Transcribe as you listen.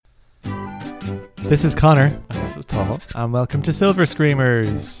This is Connor. And this is Paul. And welcome to Silver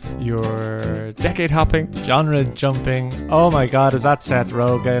Screamers, your decade-hopping, genre-jumping, oh my god, is that Seth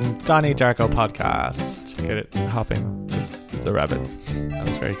Rogen, Donnie Darko podcast. Get it? Hopping. It's a rabbit. That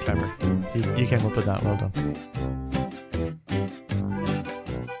was very clever. You came up with that. Well done.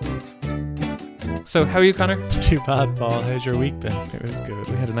 So, how are you, Connor? Too bad, Paul. How's your week been? It was good.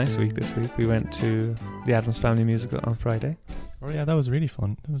 We had a nice week this week. We went to the Addams Family musical on Friday. Oh yeah, that was really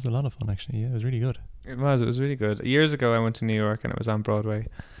fun. That was a lot of fun, actually. Yeah, it was really good. It was really good. Years ago, I went to New York and it was on Broadway,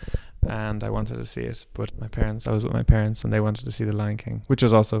 and I wanted to see it. But I was with my parents, and they wanted to see The Lion King, which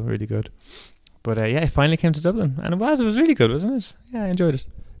was also really good. But yeah, it finally came to Dublin, and it was really good, wasn't it? Yeah, I enjoyed it.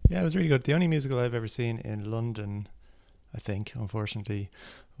 Yeah, it was really good. The only musical I've ever seen in London, I think, unfortunately,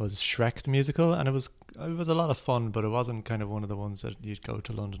 was Shrek the musical, and it was a lot of fun, but it wasn't kind of one of the ones that you'd go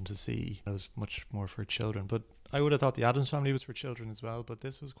to London to see. It was much more for children, but I would have thought the Addams Family was for children as well, but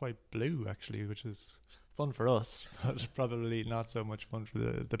this was quite blue, actually, which is fun for us, but probably not so much fun for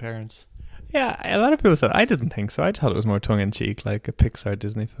the parents. Yeah, a lot of people said, I didn't think so. I thought it was more tongue-in-cheek, like a Pixar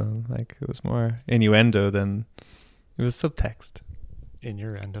Disney film. Like, it was more innuendo than it was subtext.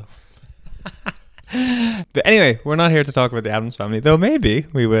 Innuendo. But anyway, we're not here to talk about the Addams Family, though maybe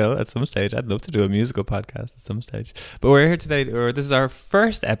we will at some stage. I'd love to do a musical podcast at some stage. But we're here today, or this is our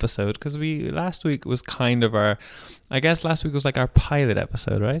first episode, because last week was kind of last week was like our pilot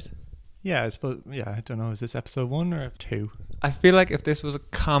episode, right? Yeah, I suppose. Yeah, I don't know. Is this episode 1 or 2? I feel like if this was a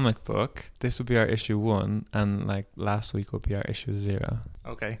comic book, this would be our issue 1, and like last week would be our issue 0.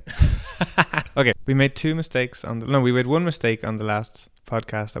 Okay. Okay, we made 2 mistakes we made 1 mistake on the last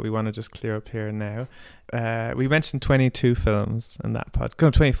podcast that we want to just clear up here now. We mentioned 22 films in that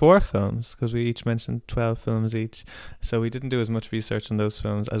podcast. 24 films, because we each mentioned 12 films each. So we didn't do as much research on those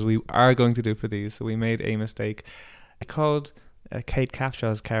films as we are going to do for these. So we made a mistake. I called Kate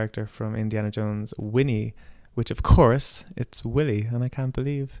Capshaw's character from Indiana Jones Winnie, which of course it's Willie, and I can't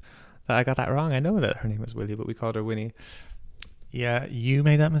believe that I got that wrong. I know that her name is Willie, but we called her Winnie. Yeah, you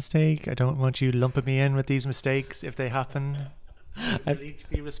made that mistake. I don't want you lumping me in with these mistakes if they happen. We'll each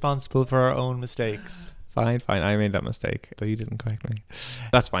be responsible for our own mistakes. Fine. I made that mistake, though you didn't correct me.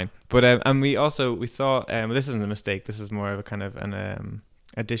 That's fine. But and we thought this isn't a mistake. This is more of a kind of an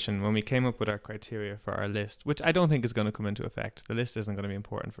addition when we came up with our criteria for our list, which I don't think is going to come into effect. The list isn't going to be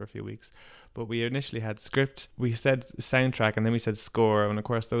important for a few weeks. But we initially had script, we said soundtrack, and then we said score, and of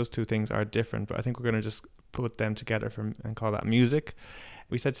course those two things are different. But I think we're going to just put them together and call that music.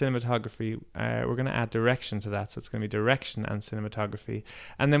 We said cinematography. We're going to add direction to that, so it's going to be direction and cinematography.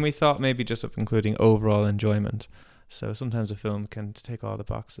 And then we thought maybe just of including overall enjoyment. So sometimes a film can take all the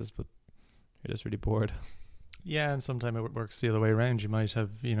boxes, but you're just really bored. Yeah, and sometimes it works the other way around. You might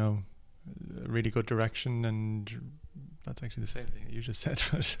have, really good direction, and that's actually the same thing that you just said.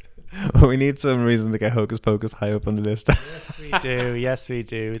 But well, we need some reason to get Hocus Pocus high up on the list. Yes, we do. Yes, we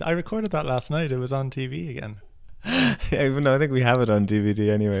do. I recorded that last night. It was on TV again. Yeah, even though I think we have it on DVD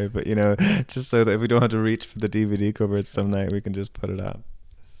anyway, but just so that if we don't have to reach for the DVD cover some night, we can just put it up.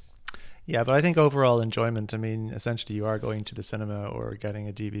 Yeah, but I think overall enjoyment, I mean, essentially you are going to the cinema or getting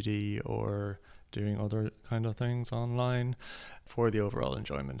a DVD or doing other kind of things online for the overall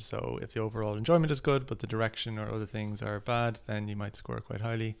enjoyment. So if the overall enjoyment is good, but the direction or other things are bad, then you might score quite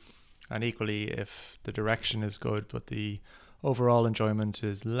highly. And equally, if the direction is good, but the overall enjoyment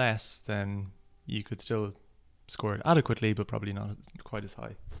is less, then you could still score it adequately, but probably not quite as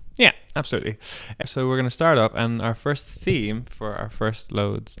high. Yeah, absolutely. So we're going to start up, and our first theme for our first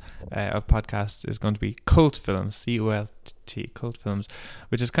loads of podcasts is going to be cult films, CULT, cult films,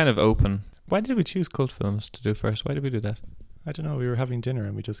 which is kind of open. Why did we choose cult films to do first? Why did we do that? I don't know. We were having dinner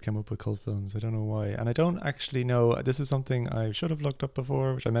and we just came up with cult films. I don't know why. And I don't actually know. This is something I should have looked up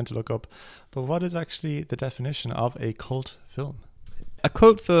before, which I meant to look up. But what is actually the definition of a cult film? A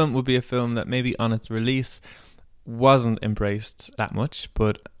cult film would be a film that maybe on its release wasn't embraced that much,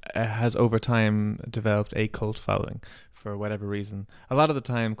 but has over time developed a cult following for whatever reason. A lot of the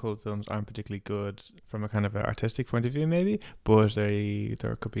time cult films aren't particularly good from a kind of artistic point of view maybe, but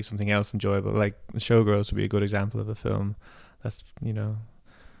there could be something else enjoyable. Like Showgirls would be a good example of a film that's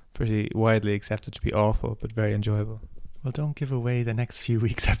pretty widely accepted to be awful but very enjoyable. Well, don't give away the next few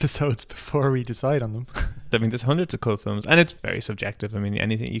weeks' episodes before we decide on them. I mean, there's hundreds of cult films, and it's very subjective. I mean,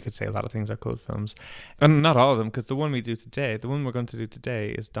 anything you could say, a lot of things are cult films, and not all of them, because the one we're going to do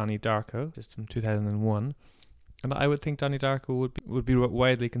today is Donnie Darko, just from 2001, and I would think Donnie Darko would be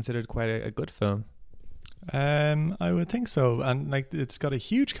widely considered quite a good film. I would think so, and it's got a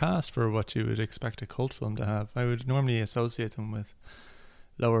huge cast for what you would expect a cult film to have. I would normally associate them with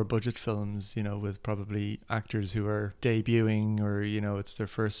lower budget films, with probably actors who are debuting, or it's their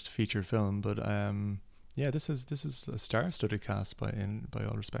first feature film. But yeah, this is a star-studded cast by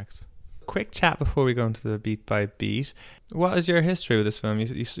all respects. Quick chat before we go into the beat by beat. What is your history with this film?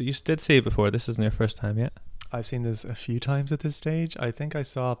 You did see it before. This isn't your first time yet. I've seen this a few times at this stage. I think I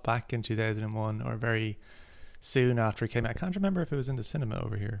saw it back in 2001 or very soon after it came out. I can't remember if it was in the cinema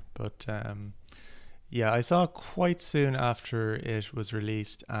over here, but yeah, I saw it quite soon after it was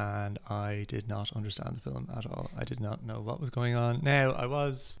released, and I did not understand the film at all. I did not know what was going on. Now,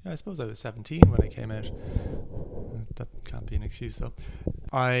 I suppose I was 17 when it came out. That can't be an excuse, though.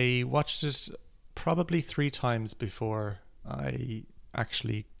 I watched it probably 3 times before I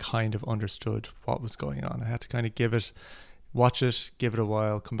actually kind of understood what was going on. I had to kind of watch it, give it a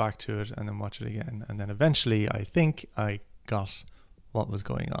while, come back to it, and then watch it again. And then eventually, I think I got what was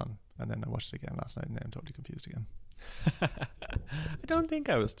going on. And then I watched it again last night, and I'm totally confused again. I don't think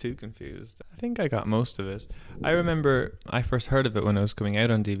I was too confused. I think I got most of it. I remember I first heard of it when it was coming out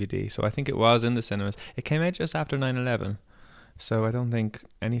on DVD, so I think it was in the cinemas. It came out just after 9/11, so I don't think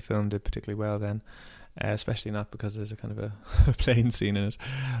any film did particularly well then, especially not because there's a kind of a plane scene in it.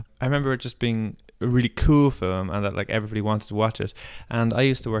 I remember it just being a really cool film, and that like everybody wanted to watch it. And I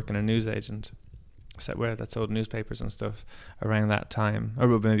used to work in a newsagent where that sold newspapers and stuff around that time, or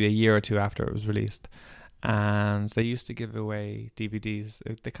maybe a year or two after it was released. And they used to give away DVDs.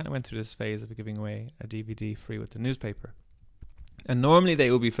 They kind of went through this phase of giving away a DVD free with the newspaper. And normally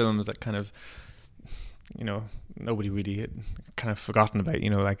they would be films that kind of, nobody really had kind of forgotten about,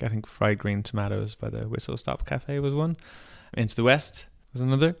 like I think Fried Green Tomatoes by the Whistle Stop Cafe was one. Into the West was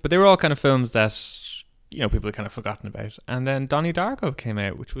another. But they were all kind of films that people had kind of forgotten about. And then Donnie Darko came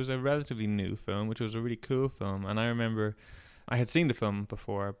out, which was a relatively new film, which was a really cool film. And I remember I had seen the film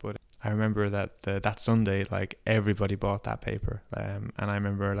before, but I remember that that Sunday, like everybody bought that paper. And I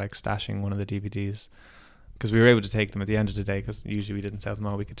remember like stashing one of the DVDs because we were able to take them at the end of the day, because usually we didn't sell them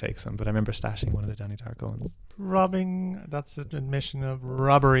all, we could take some. But I remember stashing one of the Donnie Darko ones. That's an admission of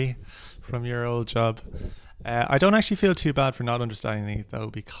robbery from your old job. I don't actually feel too bad for not understanding it, though,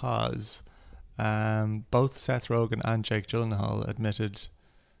 because both Seth Rogen and Jake Gyllenhaal admitted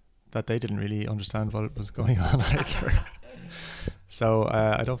that they didn't really understand what was going on either. So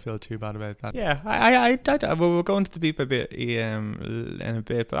I don't feel too bad about that. Yeah, I well, we'll go into the beat by bit in a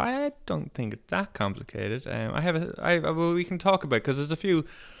bit, but I don't think it's that complicated. Well, we can talk about, because there's a few.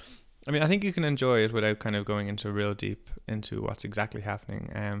 I mean, I think you can enjoy it without kind of going into real deep into what's exactly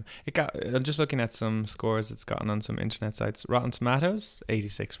happening. I'm just looking at some scores it's gotten on some internet sites. Rotten Tomatoes,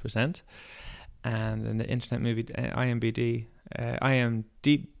 86%. And in the Internet Movie IMDb,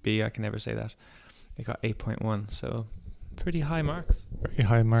 I can never say that, it got 8.1, so pretty high marks. Very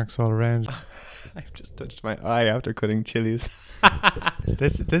high marks all around. I've just touched my eye after cutting chilies.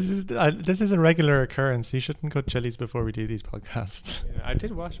 This is a regular occurrence. You shouldn't cut chilies before we do these podcasts. Yeah, I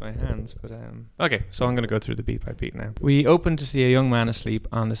did wash my hands, but okay, so I'm going to go through the beat by beat now. We open to see a young man asleep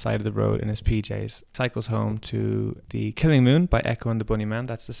on the side of the road in his PJs. Cycles home to The Killing Moon by Echo and the Bunnymen.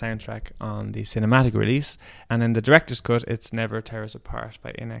 That's the soundtrack on the cinematic release. And in the director's cut, it's Never Tear Us Apart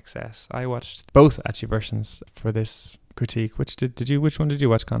by INXS. I watched both actually versions for this critique. Which one did you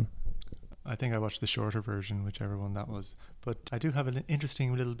watch, Con? I think I watched the shorter version, whichever one that was. But I do have an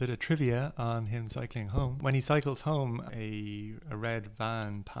interesting little bit of trivia on him cycling home. When he cycles home, a red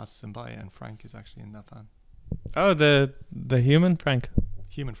van passes him by, and Frank is actually in that van. Oh, the human Frank.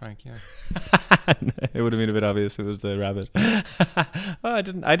 Human Frank, yeah. It would have been a bit obvious it was the rabbit. Oh, I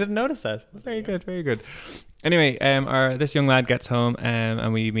didn't notice that. Very good, very good. Anyway, this young lad gets home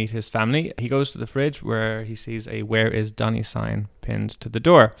and we meet his family. He goes to the fridge where he sees a "Where is Donnie" sign pinned to the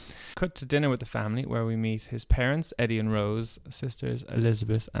door. Cut to dinner with the family where we meet his parents, Eddie and Rose, sisters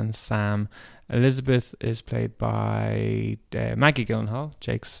Elizabeth and Sam. Elizabeth is played by Maggie Gyllenhaal,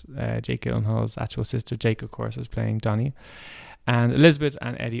 Jake Gyllenhaal's actual sister. Jake, of course, is playing Donnie. And Elizabeth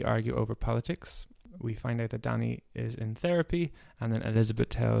and Eddie argue over politics. We find out that Donnie is in therapy, and then Elizabeth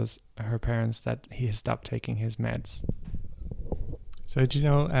tells her parents that he has stopped taking his meds. So did you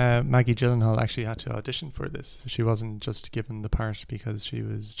know Maggie Gyllenhaal actually had to audition for this? She wasn't just given the part because she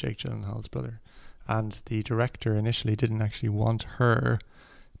was Jake Gyllenhaal's brother. And the director initially didn't actually want her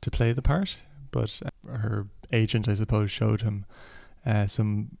to play the part, but her agent, I suppose, showed him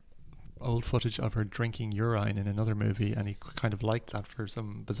some old footage of her drinking urine in another movie, and he kind of liked that for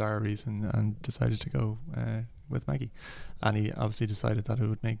some bizarre reason and decided to go with Maggie. And he obviously decided that it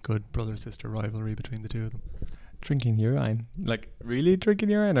would make good brother-sister rivalry between the two of them. Drinking urine? Like, really drinking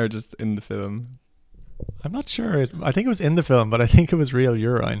urine, or just in the film? I'm not sure. I think it was in the film, but I think it was real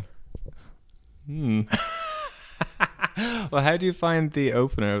urine. Well, how do you find the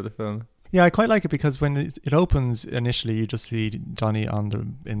opener of the film? Yeah, I quite like it because when it opens initially, you just see Donnie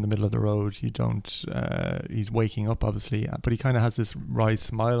in the middle of the road. You don't. He's waking up, obviously, but he kind of has this wry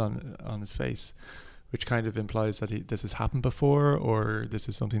smile on his face, which kind of implies that this has happened before, or this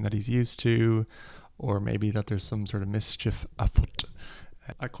is something that he's used to, or maybe that there's some sort of mischief afoot.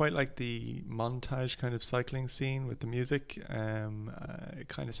 I quite like the montage kind of cycling scene with the music. It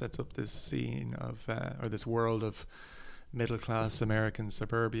kind of sets up this scene of or this world of middle class American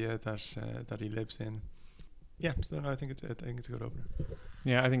suburbia that he lives in. Yeah, so no, I think it's a good opener.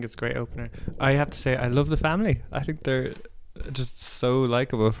 Yeah, I think it's a great opener. I have to say, I love the family. I think they're just so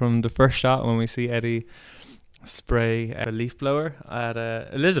likable. From the first shot when we see Eddie spray a leaf blower at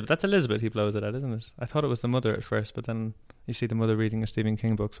Elizabeth. That's Elizabeth he blows it at, isn't it? I thought it was the mother at first, but then you see the mother reading a Stephen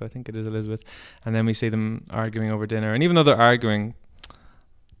King book, so I think it is Elizabeth. And then we see them arguing over dinner. And even though they're arguing,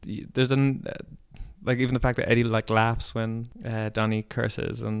 there's like even the fact that Eddie like laughs when Donnie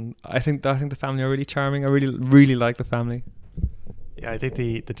curses, and I think the family are really charming. I really like the family. Yeah, I think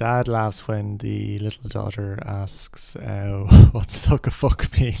the dad laughs when the little daughter asks, "What's suck a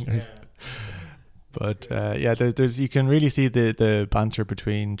fuck mean?" Yeah. But there's you can really see the banter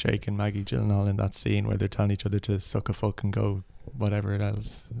between Jake and Maggie Gyllenhaal in that scene where they're telling each other to suck a fuck and go whatever it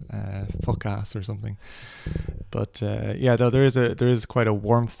is, fuck ass or something. But though there is quite a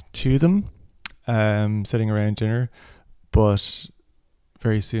warmth to them, sitting around dinner, but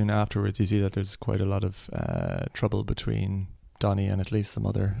very soon afterwards you see that there's quite a lot of trouble between Donnie and at least the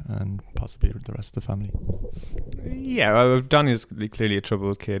mother and possibly the rest of the family. Yeah, well, Donnie is clearly a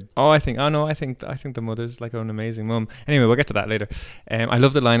troubled kid. I think the mother's like an amazing mum. Anyway, we'll get to that later. I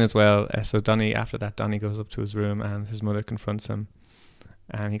love the line as well. So Donnie goes up to his room and his mother confronts him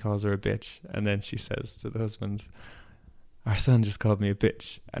and he calls her a bitch, and then she says to the husband, "Our son just called me a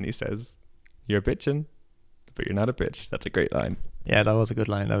bitch," and he says, "You're bitching, but you're not a bitch." That's a great line. Yeah, that was a good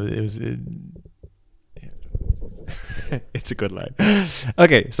line. It's a good line.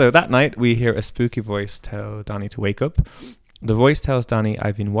 Okay, so that night we hear a spooky voice tell Donnie to wake up. The voice tells Donnie,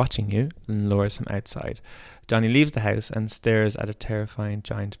 "I've been watching you," and lures him outside. Donnie leaves the house and stares at a terrifying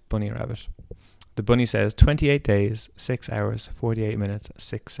giant bunny rabbit. The bunny says 28 days, 6 hours, 48 minutes,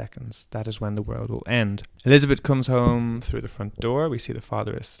 6 seconds. That is when the world will end. Elizabeth comes home through the front door. We see the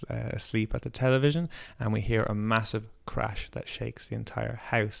father asleep at the television, and we hear a massive crash that shakes the entire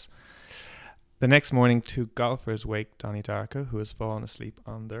house. The next morning, two golfers wake Donnie Darko, who has fallen asleep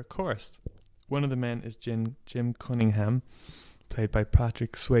on their course. One of the men is Jim Cunningham, played by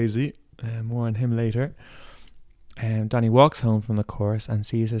Patrick Swayze. More on him later. Donnie walks home from the course and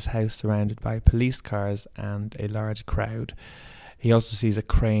sees his house surrounded by police cars and a large crowd. He also sees a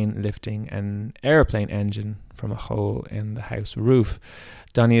crane lifting an airplane engine from a hole in the house roof.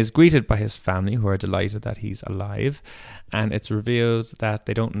 Donnie is greeted by his family, who are delighted that he's alive, and it's revealed that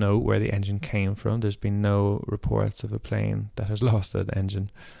they don't know where the engine came from. There's been no reports of a plane that has lost an engine,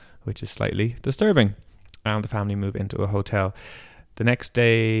 which is slightly disturbing. And the family move into a hotel. The next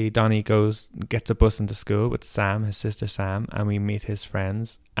day, Donnie gets a bus into school with Sam, his sister Sam, and we meet his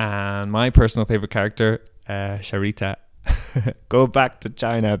friends. And my personal favorite character, Sharita. "Go back to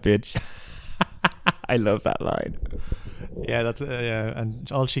China, bitch." I love that line. Yeah, that's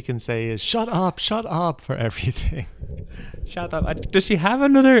and all she can say is shut up for everything. Shut up. Does she have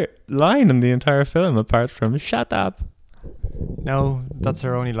another line in the entire film apart from shut up? No, that's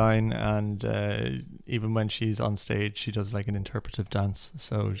her only line, and even when she's on stage, she does like an interpretive dance,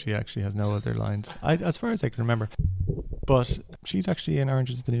 so she actually has no other lines, as far as I can remember. But she's actually in Orange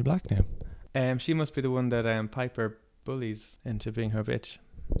Is the New Black now. She must be the one that Piper bullies into being her bitch.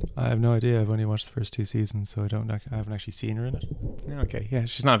 I have no idea. I've only watched the first 2 seasons, so I haven't actually seen her in it. Okay, yeah,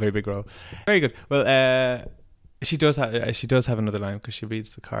 she's not a very big role. Very good. Well, she does have another line because she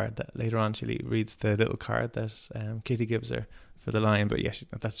reads the card that later on. She reads the little card that Kitty gives her for the line. But yeah, she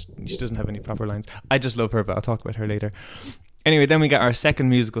doesn't have any proper lines. I just love her, but I'll talk about her later. Anyway, then we get our second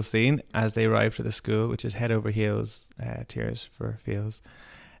musical scene as they arrive to the school, which is head over heels, Tears for Fears.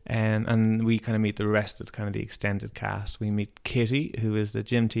 And we kind of meet the rest of kind of the extended cast. We meet Kitty, who is the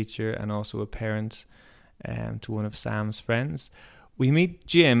gym teacher and also a parent to one of Sam's friends. We meet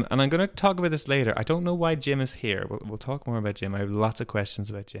Jim, and I'm going to talk about this later. I don't know why Jim is here. We'll talk more about Jim. I have lots of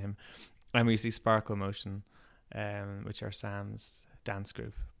questions about Jim. And we see Sparkle Motion, which are Sam's dance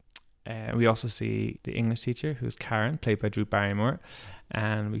group. We also see the English teacher, who's Karen, played by Drew Barrymore.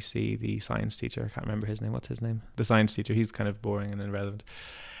 And we see the science teacher. I can't remember his name. What's his name? The science teacher. He's kind of boring and irrelevant.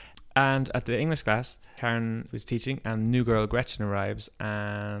 And at the English class, Karen was teaching, and new girl Gretchen arrives,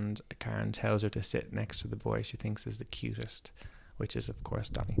 and Karen tells her to sit next to the boy she thinks is the cutest, which is, of course,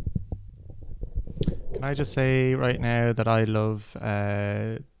 Donnie. Can I just say right now that I love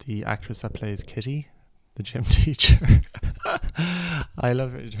the actress that plays Kitty, the gym teacher. I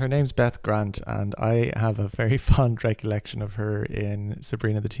love her. Her name's Beth Grant, and I have a very fond recollection of her in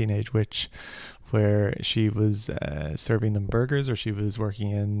Sabrina the Teenage Witch, where she was serving them burgers, or she was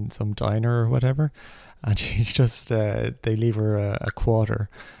working in some diner or whatever, and she just they leave her a quarter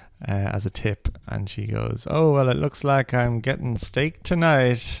as a tip, and she goes, "Oh well, it looks like I'm getting steak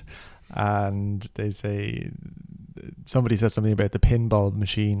tonight." And they say, somebody says something about the pinball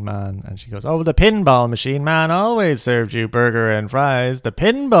machine man, and she goes, "Oh, the pinball machine man always served you burger and fries, the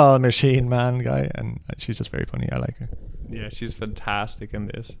pinball machine man guy." And she's just very funny. I like her. Yeah, she's fantastic in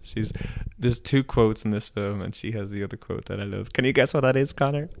this. There's 2 quotes in this film, and she has the other quote that I love. Can you guess what that is,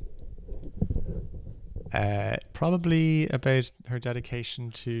 Connor? Probably about her dedication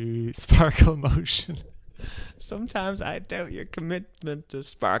to sparkle motion. Sometimes I doubt your commitment to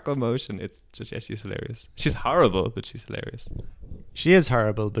sparkle motion. It's just, yeah, she's hilarious. She's horrible, but she's hilarious. She is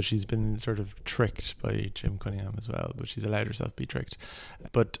horrible, but she's been sort of tricked by Jim Cunningham as well, but she's allowed herself to be tricked.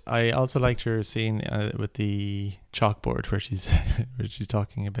 But I also liked her scene with the chalkboard where she's where she's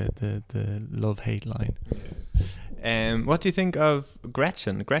talking about the love-hate line. What do you think of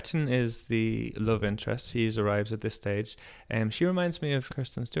Gretchen? Gretchen is the love interest. She arrives at this stage. She reminds me of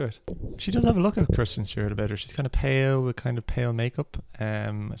Kristen Stewart. She does have a look of Kristen Stewart about her. She's kind of pale with kind of pale makeup.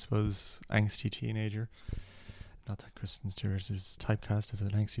 I suppose angsty teenager. Not that Kristen Stewart is typecast as an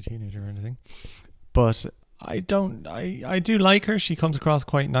angsty teenager or anything. But I do like her. She comes across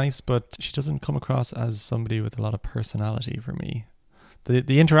quite nice, but she doesn't come across as somebody with a lot of personality for me.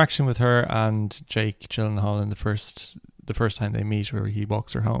 The interaction with her and Jake Gyllenhaal in the first time they meet, where he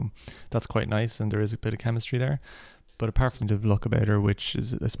walks her home, that's quite nice, and there is a bit of chemistry there. But apart from the look about her, which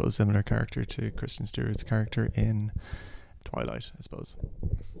is, I suppose, similar character to Kristen Stewart's character in Twilight, I suppose.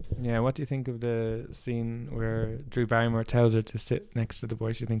 Yeah, what do you think of the scene where Drew Barrymore tells her to sit next to the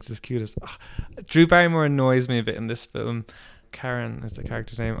boy she thinks is cutest? Drew Barrymore annoys me a bit in this film. Karen is the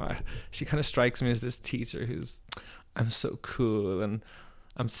character's name. She kind of strikes me as this teacher who's, "I'm so cool and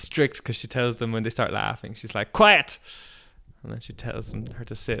I'm strict," because she tells them when they start laughing, she's like, "Quiet!" And then she tells her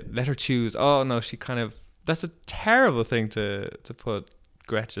to sit, let her choose. Oh no, that's a terrible thing to put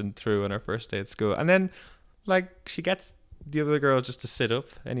Gretchen through on her first day at school. And then like she gets the other girl just to sit up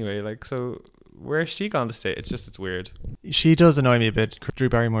anyway, like, so where's she gone to sit? It's weird. She does annoy me a bit. Drew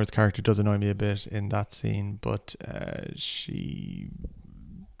Barrymore's character does annoy me a bit in that scene, but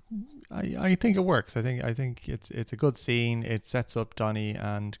I think it works. I think it's a good scene. It sets up Donnie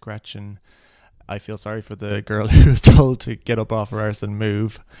and Gretchen. I feel sorry for the girl who was told to get up off her arse and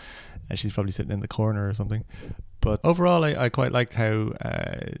move. She's probably sitting in the corner or something. But overall, I quite liked how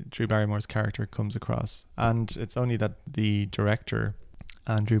Drew Barrymore's character comes across. And it's only that the director,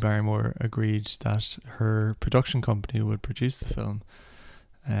 Drew Barrymore, agreed that her production company would produce the film,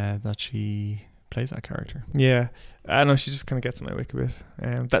 that she plays that character. Yeah, I know, she just kind of gets on my wick a bit.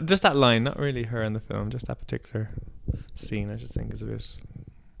 That line, not really her in the film, just that particular scene, I just think is a bit,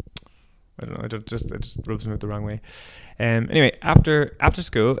 I don't know, it just rubs me the wrong way. Anyway, after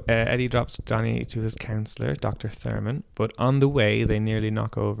school, Eddie drops Donnie to his counsellor, Dr. Thurman, but on the way they nearly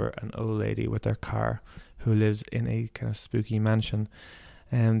knock over an old lady with their car who lives in a kind of spooky mansion.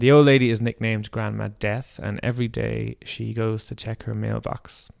 The old lady is nicknamed Grandma Death, and every day she goes to check her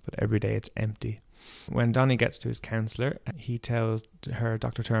mailbox, but every day it's empty. When Donnie gets to his counsellor, he tells her,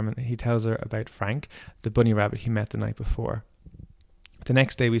 Dr. Thurman, he tells her about Frank, the bunny rabbit he met the night before. The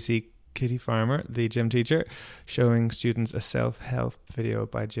next day we see Kitty Farmer, the gym teacher, showing students a self-help video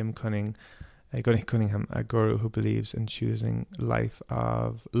by Jim Cunningham, a guru who believes in choosing life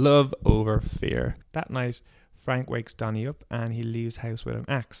of love over fear. That night, Frank wakes Donnie up and he leaves house with an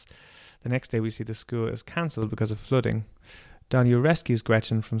axe. The next day we see the school is cancelled because of flooding. Donnie rescues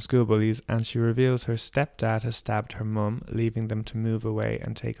Gretchen from school bullies and she reveals her stepdad has stabbed her mum, leaving them to move away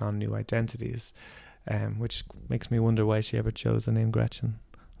and take on new identities, which makes me wonder why she ever chose the name Gretchen,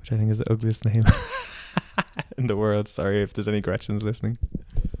 which I think is the ugliest name in the world. Sorry if there's any Gretchens listening.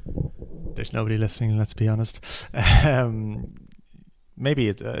 There's nobody listening, let's be honest. Maybe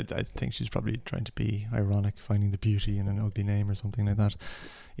it's, I think she's probably trying to be ironic, finding the beauty in an ugly name or something like that.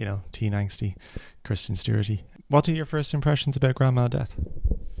 You know, teen angsty, Kristen Stewart-y. What are your first impressions about Grandma Death?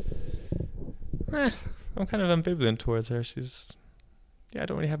 I'm kind of ambivalent towards her. I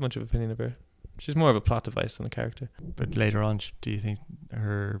don't really have much of an opinion of her. She's more of a plot device than a character. But later on, do you think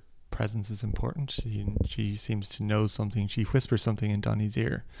her presence is important? She seems to know something. She whispers something in Donnie's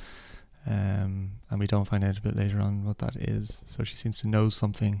ear. And we don't find out a bit later on what that is. So she seems to know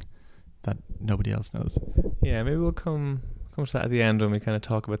something that nobody else knows. Yeah, maybe we'll come to that at the end when we kind of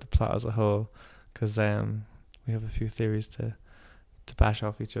talk about the plot as a whole. because we have a few theories to bash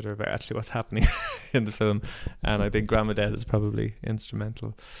off each other about actually what's happening in the film, and I think Grandma Death is probably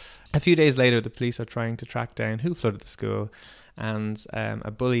instrumental. A few days later, the police are trying to track down who flooded the school, and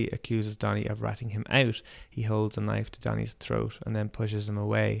a bully accuses Donnie of ratting him out. He holds a knife to Donnie's throat and then pushes him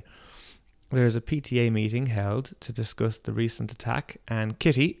away. There is a PTA meeting held to discuss the recent attack, and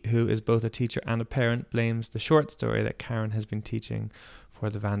Kitty, who is both a teacher and a parent, blames the short story that Karen has been teaching for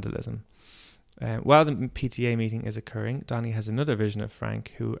the vandalism. While the PTA meeting is occurring, Donnie has another vision of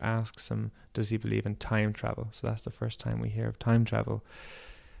Frank, who asks him, does he believe in time travel? So that's the first time we hear of time travel.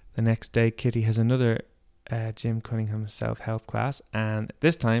 The next day, Kitty has another Jim Cunningham self-help class, and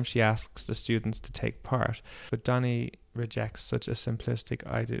this time she asks the students to take part, but Donnie rejects such a simplistic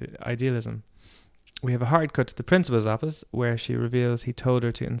idealism. We have a hard cut to the principal's office, where she reveals he told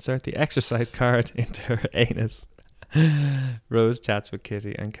her to insert the exercise card into her anus. Rose chats with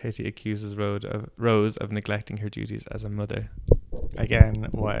Kitty, and Kitty accuses Rose of neglecting her duties as a mother. Again,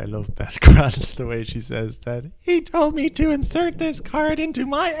 why I love Beth Grant, the way she says that he told me to insert this card into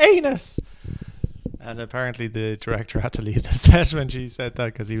my anus. And apparently the director had to leave the set when she said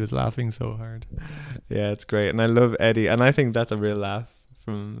that because he was laughing so hard. Yeah, it's great. And I love Eddie, and I think that's a real laugh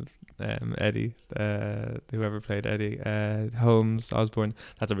from Eddie, whoever played Eddie, Holmes, Osborne.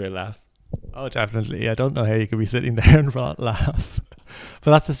 That's a real laugh. Oh, definitely. I don't know how you could be sitting there and not laugh.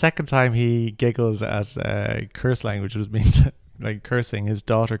 But that's the second time he giggles at curse language, which means like cursing. His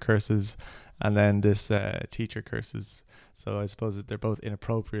daughter curses, and then this teacher curses. So I suppose that they're both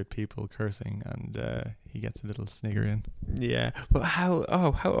inappropriate people cursing, and he gets a little snigger in. Yeah, but how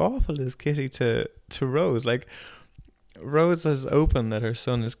awful is Kitty to Rose? Like, Rose has opened that her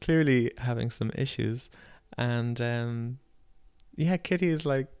son is clearly having some issues, and Kitty is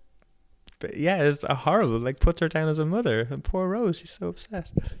like, it's a horrible, like, puts her down as a mother, and poor Rose, she's so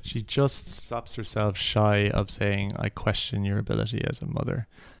upset. She just stops herself shy of saying, I question your ability as a mother.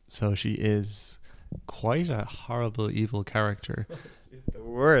 So she is quite a horrible, evil character. She's the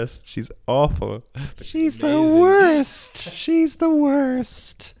worst. She's awful. She's the worst. She's the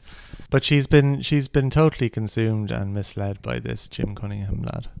worst. But she's been totally consumed and misled by this Jim Cunningham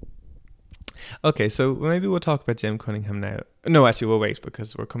lad. Okay, so maybe we'll talk about Jim Cunningham now. No, actually, we'll wait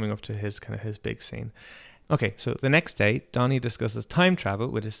because we're coming up to his big scene. Okay, so the next day, Donnie discusses time travel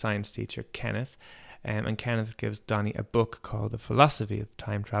with his science teacher, Kenneth, and Kenneth gives Donnie a book called The Philosophy of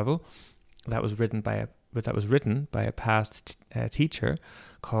Time Travel that was written by a past teacher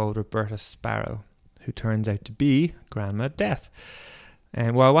called Roberta Sparrow, who turns out to be Grandma Death.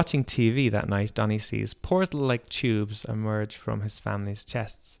 And while watching TV that night, Donnie sees portal-like tubes emerge from his family's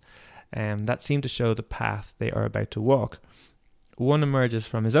chests. That seem to show the path they are about to walk. One emerges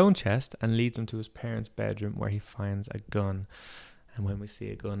from his own chest and leads him to his parents' bedroom, where he finds a gun. And when we see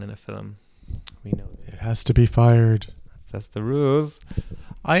a gun in a film, we know it has to be fired. That's the rules.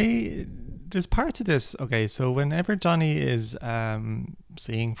 There's parts of this. Okay, so whenever Donnie is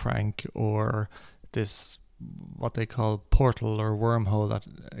seeing Frank, or this, what they call portal or wormhole that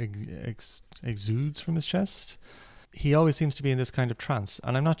exudes from his chest, he always seems to be in this kind of trance.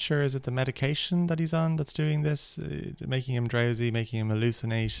 And I'm not sure, is it the medication that he's on that's doing this, making him drowsy, making him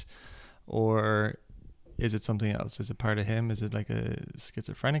hallucinate, or is it something else? Is it part of him? Is it like a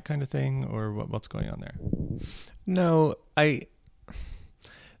schizophrenic kind of thing, or what's going on there? No, the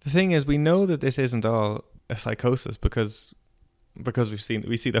thing is, we know that this isn't all a psychosis because we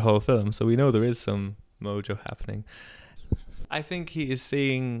see the whole film, so we know there is some mojo happening. I think he is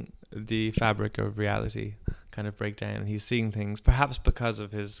seeing the fabric of reality kind of break down, and he's seeing things, perhaps because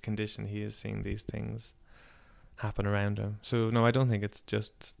of his condition, he is seeing these things happen around him. So no, I don't think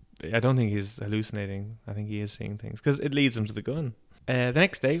he's hallucinating. I think he is seeing things, because it leads him to the gun. The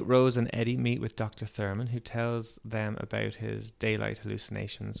next day, Rose and Eddie meet with Dr. Thurman, who tells them about his daylight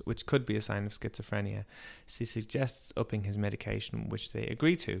hallucinations, which could be a sign of schizophrenia. She suggests upping his medication, which they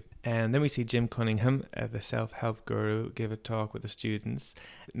agree to. And then we see Jim Cunningham, the self-help guru, give a talk with the students.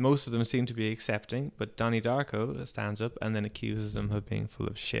 Most of them seem to be accepting, but Donnie Darko stands up and then accuses him of being full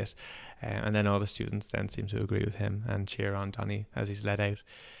of shit. And then all the students then seem to agree with him and cheer on Donnie as he's let out.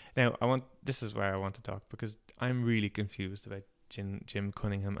 Now, this is where I want to talk, because I'm really confused about Jim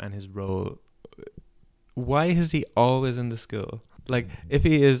Cunningham and his role. Why is he always in the school? Like, if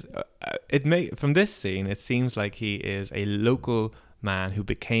he is, from this scene, it seems like he is a local man who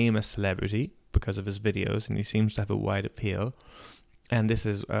became a celebrity because of his videos, and he seems to have a wide appeal. And this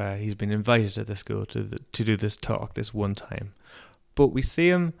is, he's been invited to the school to do this talk this one time. But we see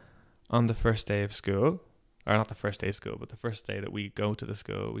him on the first day of school, or not the first day of school, but the first day that we go to the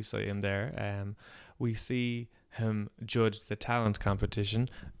school, we see him there. We see him judge the talent competition.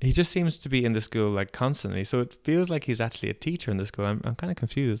 He just seems to be in the school like constantly, so it feels like he's actually a teacher in the school. I'm kind of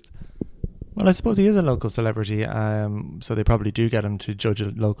confused. Well, I suppose he is a local celebrity, so they probably do get him to judge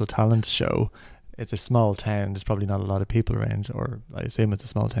a local talent show. It's a small town. There's probably not a lot of people around, or I assume it's a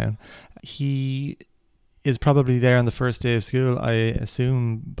small town. He is probably there on the first day of school, I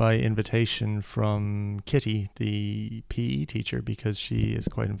assume by invitation from Kitty, the PE teacher, because she is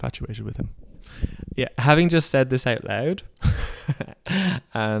quite infatuated with him. Yeah, having just said this out loud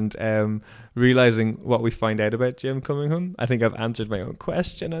and realizing what we find out about Jim Cunningham, I think I've answered my own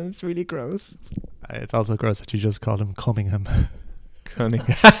question, and it's really gross. It's also gross that you just called him Cunningham.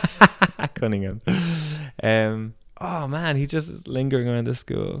 Cunningham. Oh man, he just is lingering around the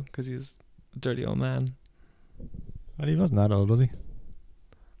school because he's a dirty old man. Well, he wasn't that old, was he?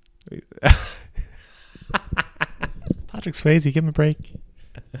 Patrick Swayze, give him a break.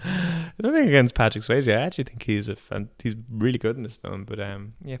 Nothing against Patrick Swayze. I actually think he's really good in this film. But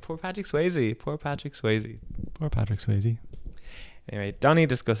yeah, poor Patrick Swayze. Poor Patrick Swayze. Anyway, Donnie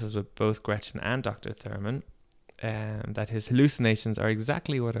discusses with both Gretchen and Dr. Thurman that his hallucinations are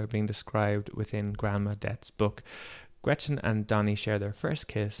exactly what are being described within Grandma Death's book. Gretchen and Donnie share their first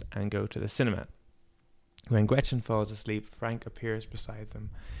kiss and go to the cinema. When Gretchen falls asleep, Frank appears beside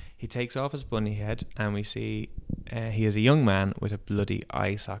them. He takes off his bunny head, and we see he is a young man with a bloody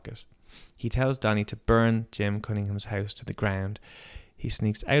eye socket. He tells Donnie to burn Jim Cunningham's house to the ground. He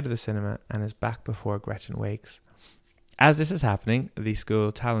sneaks out of the cinema and is back before Gretchen wakes. As this is happening, the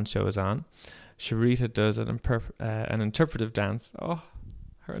school talent show is on. Sharita does an interpretive dance. Oh,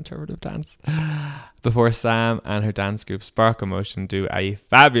 her interpretive dance. Before Sam and her dance group Sparkle Motion do a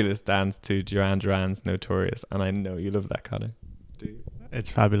fabulous dance to Duran Duran's Notorious. And I know you love that, Connor. Do you? It's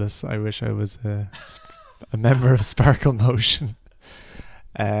fabulous. I wish I was a member of Sparkle Motion.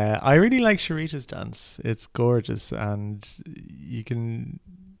 I really like Sharita's dance. It's gorgeous, and you can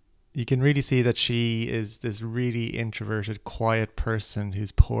really see that she is this really introverted, quiet person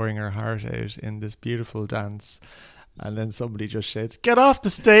who's pouring her heart out in this beautiful dance. And then somebody just shouts, "Get off the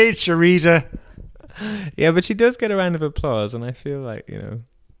stage, Sharita!" Yeah, but she does get a round of applause, and I feel like, you know,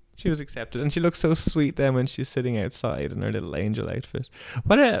 she was accepted. And she looks so sweet then when she's sitting outside in her little angel outfit.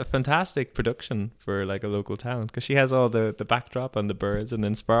 What a fantastic production for like a local talent, because she has all the backdrop and the birds, and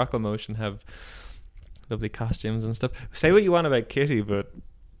then Sparkle Motion have lovely costumes and stuff. Say what you want about Kitty, but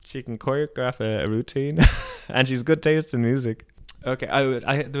she can choreograph a routine and she's good taste in music. Okay,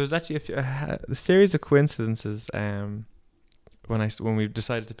 there was actually a series of coincidences when we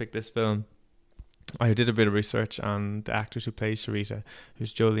decided to pick this film. I did a bit of research on the actress who plays Sharita,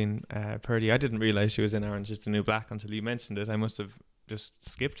 who's Jolene Purdy. I didn't realise she was in Orange is the New Black until you mentioned it. I must have just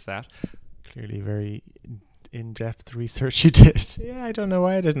skipped that. Clearly very in-depth research you did. Yeah, I don't know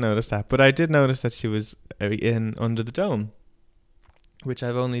why I didn't notice that, but I did notice that she was in Under the Dome, which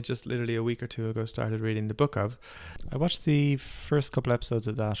I've only just literally a week or two ago started reading the book of. I watched the first couple episodes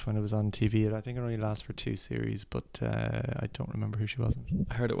of that when it was on TV. I think it only lasts for 2 series, but I don't remember who she was.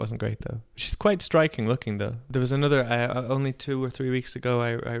 I heard it wasn't great though. She's quite striking looking though. There was another, only 2 or 3 weeks ago,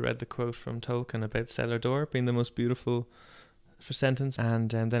 I read the quote from Tolkien about Cellar Door being the most beautiful sentence,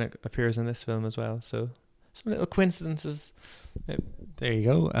 and then it appears in this film as well. So some little coincidences. There you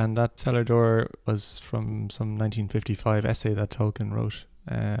go. And that Cellar Door was from some 1955 essay that Tolkien wrote.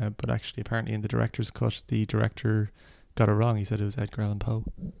 But actually, apparently in the director's cut, the director got it wrong. He said it was Edgar Allan Poe.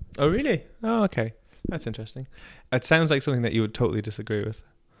 Oh, really? Oh, okay. That's interesting. It sounds like something that you would totally disagree with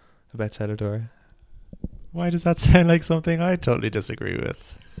about Cellar Door. Why does that sound like something I totally disagree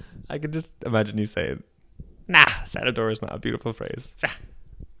with? I could just imagine you saying, "Nah, Cellar Door is not a beautiful phrase."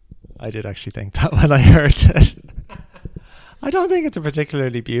 I did actually think that when I heard it. I don't think it's a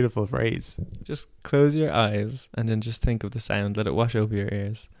particularly beautiful phrase. Just close your eyes and then just think of the sound. Let it wash over your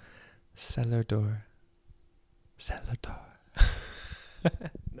ears. Cellar door. Cellar door.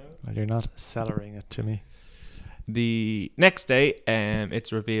 No? Well, you're not cellaring it to me. The next day,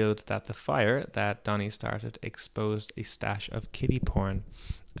 it's revealed that the fire that Donnie started exposed a stash of kiddie porn,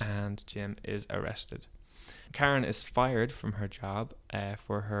 and Jim is arrested. Karen is fired from her job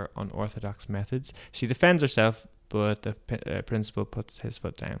for her unorthodox methods. She defends herself, but the principal puts his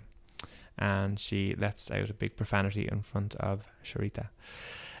foot down, and she lets out a big profanity in front of Sharita.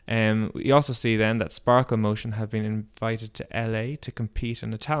 We also see then that Sparkle Motion have been invited to LA to compete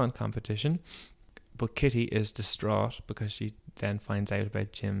in a talent competition, but Kitty is distraught because she then finds out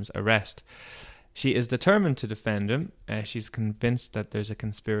about Jim's arrest. She is determined to defend him. She's convinced that there's a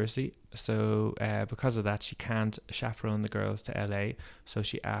conspiracy. So because of that, she can't chaperone the girls to LA. So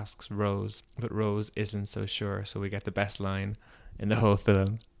she asks Rose. But Rose isn't so sure. So we get the best line in the whole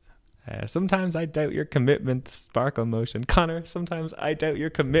film. Sometimes I doubt your commitment to Sparkle Motion. Connor, sometimes I doubt your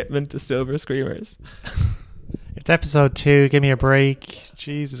commitment to Silver Screamers. It's episode 2. Give me a break.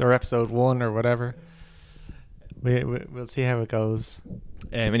 Jesus. Or episode 1 or whatever. We'll see how it goes.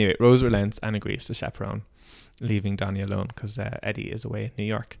 Anyway, Rose relents and agrees to chaperone, leaving Donnie alone because Eddie is away in New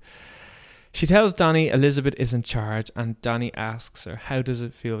York. She tells Donnie Elizabeth is in charge, and Donnie asks her, how does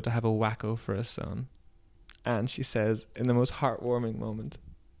it feel to have a wacko for a son? And she says, in the most heartwarming moment,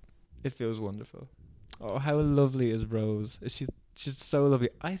 it feels wonderful. Oh, how lovely is Rose? She's so lovely.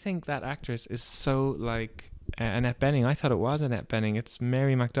 I think that actress is so like Annette Bening. I thought it was Annette Bening. It's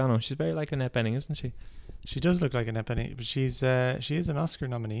Mary McDonough. She's very like Annette Bening, isn't she? She does look like Annette Bening, but she is an Oscar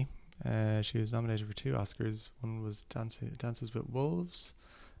nominee. She was nominated for 2 Oscars. One was Dances with Wolves,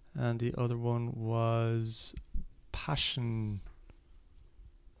 and the other one was Passion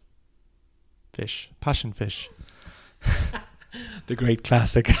Fish. The great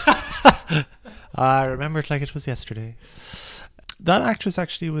classic. I remember it like it was yesterday. That actress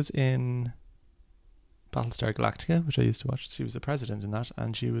actually was in Battlestar Galactica, which I used to watch. She was the president in that,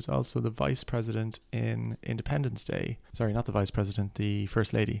 and she was also the vice president in Independence Day. Sorry, not the vice president, the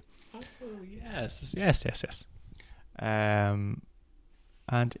first lady. Oh, yes. And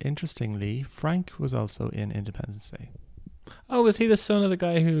interestingly, Frank was also in Independence Day. Oh, was he the son of the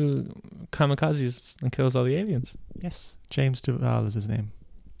guy who kamikazes and kills all the aliens? Yes, James Duval is his name.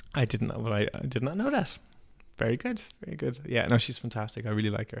 I did not know that. Very good. Yeah, no, she's fantastic. I really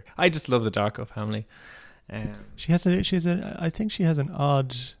like her. I just love the Darko family. She has I think she has an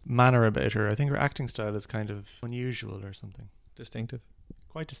odd manner about her. I think her acting style is kind of unusual or something. Distinctive.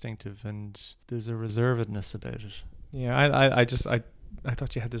 Quite distinctive, and there's a reservedness about it. Yeah, I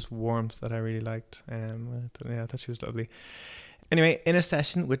thought she had this warmth that I really liked. I thought she was lovely. Anyway, in a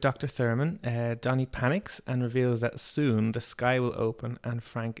session with Dr. Thurman, Donnie panics and reveals that soon the sky will open and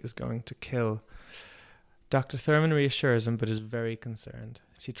Frank is going to kill. Dr. Thurman reassures him but is very concerned.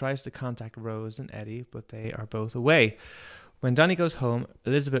 She tries to contact Rose and Eddie, but they are both away. When Donnie goes home,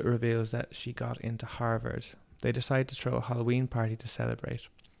 Elizabeth reveals that she got into Harvard. They decide to throw a Halloween party to celebrate.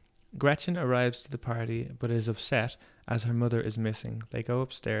 Gretchen arrives to the party but is upset as her mother is missing. They go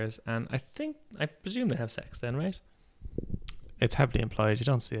upstairs and I presume they have sex then, right? It's heavily implied. You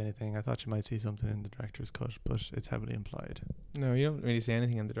don't see anything. I thought you might see something in the director's cut, but it's heavily implied. No, you don't really see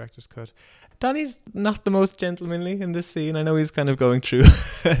anything in the director's cut. Donnie's not the most gentlemanly in this scene. I know he's kind of going through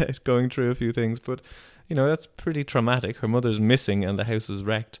a few things, but that's pretty traumatic. Her mother's missing and the house is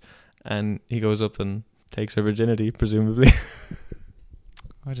wrecked, and he goes up and takes her virginity, presumably.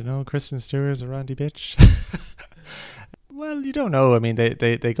 I don't know. Kristen Stewart's a randy bitch. Well, you don't know. I mean,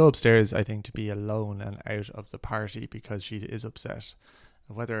 they go upstairs, I think, to be alone and out of the party because she is upset.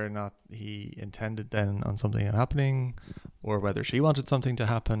 Whether or not he intended then on something happening or whether she wanted something to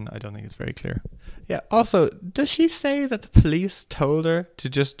happen, I don't think it's very clear. Yeah. Also, does she say that the police told her to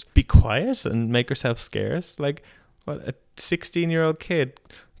just be quiet and make herself scarce? Like, what, a 16-year-old kid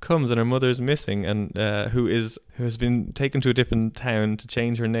comes and her mother's missing and who has been taken to a different town to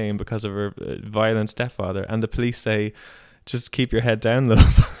change her name because of her violent stepfather, and the police say, just keep your head down,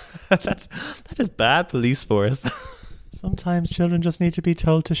 love. That is bad police force. Sometimes children just need to be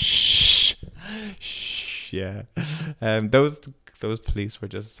told to shh. Yeah. Those police were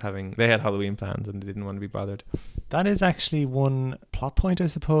just they had Halloween plans and they didn't want to be bothered. That is actually one plot point, I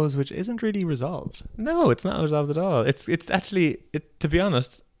suppose, which isn't really resolved. No, it's not resolved at all. It's actually, to be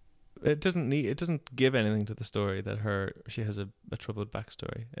honest, it doesn't give anything to the story that she has a troubled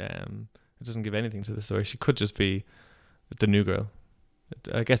backstory. It doesn't give anything to the story. She could just be the new girl.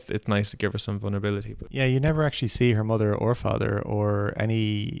 I guess it's nice to give her some vulnerability, but yeah, you never actually see her mother or father or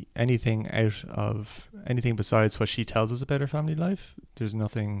anything besides what she tells us about her family life. There's no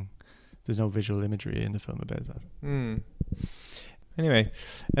visual imagery in the film about that. Anyway,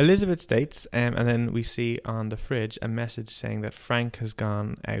 Elizabeth states, and then we see on the fridge a message saying that Frank has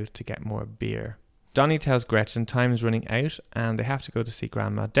gone out to get more beer. Donnie tells Gretchen time is running out and they have to go to see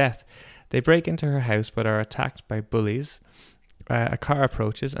Grandma Death. They break into her house but are attacked by bullies. A car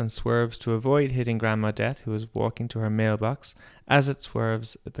approaches and swerves to avoid hitting Grandma Death, who is walking to her mailbox. As it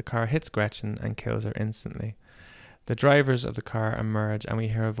swerves, the car hits Gretchen and kills her instantly. The drivers of the car emerge and we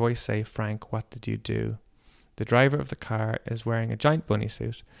hear a voice say, "Frank, what did you do?" The driver of the car is wearing a giant bunny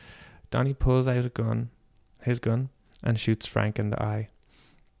suit. Donnie pulls out his gun, and shoots Frank in the eye.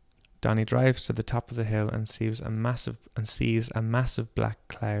 Donnie drives to the top of the hill and sees a massive black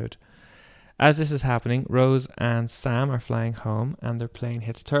cloud. As this is happening, Rose and Sam are flying home and their plane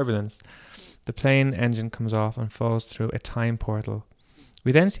hits turbulence. The plane engine comes off and falls through a time portal.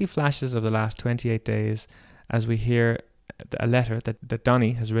 We then see flashes of the last 28 days as we hear a letter that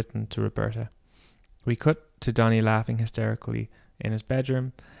Donnie has written to Roberta. We cut to Donnie laughing hysterically in his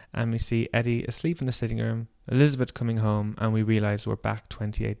bedroom, and we see Eddie asleep in the sitting room, Elizabeth coming home, and we realise we're back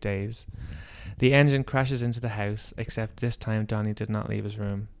 28 days. The engine crashes into the house, except this time Donnie did not leave his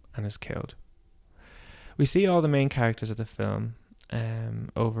room and is killed. We see all the main characters of the film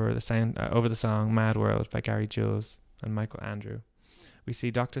over the song Mad World by Gary Jules and Michael Andrew. We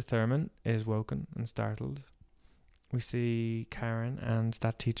see Dr. Thurman is woken and startled. We see Karen and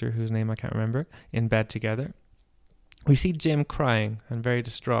that teacher whose name I can't remember in bed together. We see Jim crying and very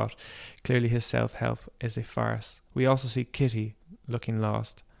distraught. Clearly his self-help is a farce. We also see Kitty looking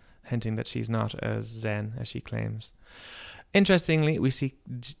lost, hinting that she's not as zen as she claims. Interestingly, we see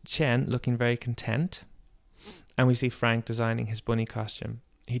Chen looking very content, and we see Frank designing his bunny costume.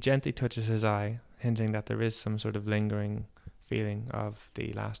 He gently touches his eye, hinting that there is some sort of lingering feeling of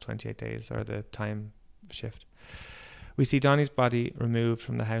the last 28 days or the time shift. We see Donnie's body removed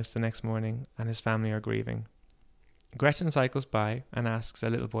from the house the next morning, and his family are grieving. Gretchen cycles by and asks a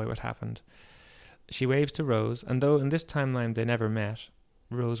little boy what happened. She waves to Rose, and though in this timeline they never met,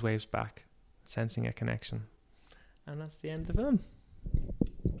 Rose waves back, sensing a connection. And that's the end of the film.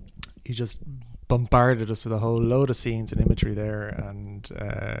 He just bombarded us with a whole load of scenes and imagery there, and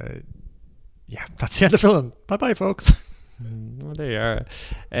that's the end of the film. Bye-bye, folks. Well, there you are.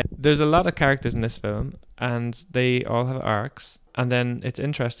 There's a lot of characters in this film, and they all have arcs. And then it's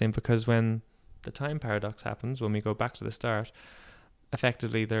interesting because when the time paradox happens, when we go back to the start,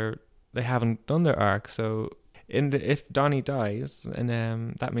 effectively they haven't done their arc. So if Donnie dies,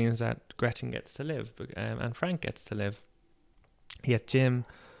 and that means that Gretchen gets to live, and Frank gets to live. Yet Jim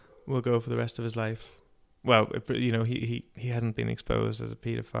will go for the rest of his life. Well, he hasn't been exposed as a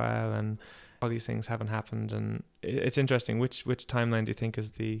paedophile, and all these things haven't happened. And it's interesting. Which timeline do you think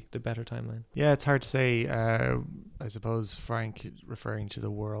is the better timeline? Yeah, it's hard to say. I suppose Frank referring to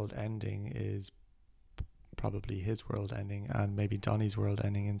the world ending is probably his world ending, and maybe Donnie's world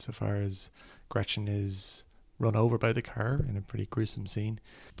ending insofar as Gretchen is run over by the car in a pretty gruesome scene.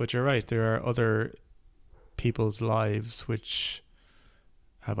 But you're right, there are other people's lives which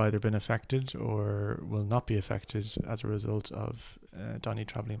have either been affected or will not be affected as a result of Donnie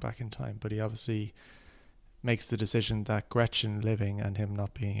travelling back in time. But he obviously makes the decision that Gretchen living and him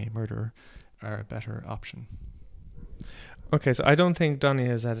not being a murderer are a better option. Okay, so I don't think Donnie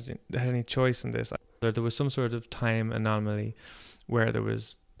has had any choice in this. There was some sort of time anomaly where there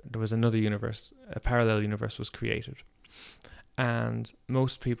was another universe, a parallel universe was created. And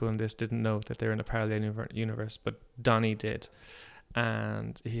most people in this didn't know that they're in a parallel universe, but Donnie did.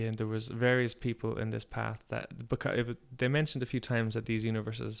 And there was various people in this path that, because they mentioned a few times that these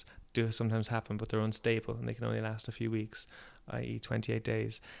universes do sometimes happen, but they're unstable and they can only last a few weeks, i.e. 28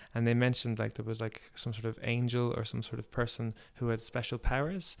 days. And they mentioned like there was like some sort of angel or some sort of person who had special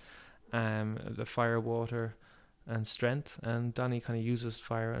powers, the fire, water, and strength. And Donnie kind of uses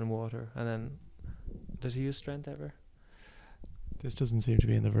fire and water. And then, does he use strength ever? This doesn't seem to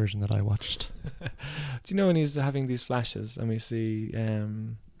be in the version that I watched. Do you know when he's having these flashes and we see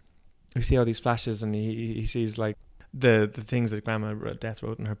all these flashes and he sees like the things that Grandma Death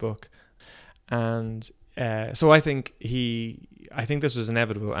wrote in her book, and so I think this was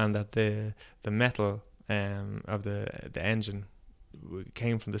inevitable, and that the metal of the engine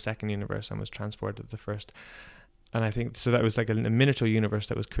came from the second universe and was transported to the first. And I think so that was like a miniature universe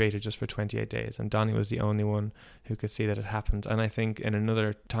that was created just for 28 days. And Donnie was the only one who could see that it happened. And I think in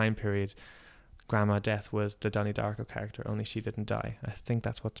another time period, Grandma Death was the Donnie Darko character, only she didn't die. I think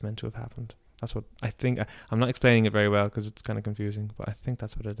that's what's meant to have happened. That's what I think. I'm not explaining it very well because it's kind of confusing, but I think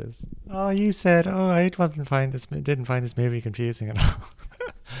that's what it is. Oh, you said, I didn't find this movie confusing at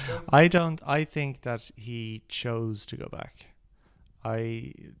all. I think that he chose to go back.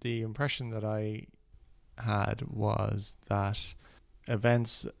 The impression that I had was that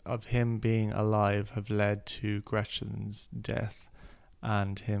events of him being alive have led to Gretchen's death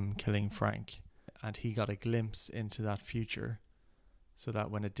and him killing Frank, and he got a glimpse into that future so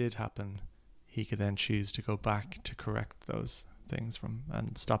that when it did happen he could then choose to go back to correct those things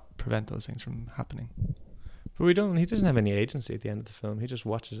prevent those things from happening. But he doesn't have any agency at the end of the film. He just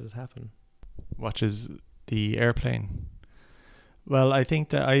watches it happen. Watches the airplane. Well, I think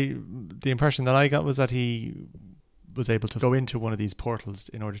that the impression that I got was that he was able to go into one of these portals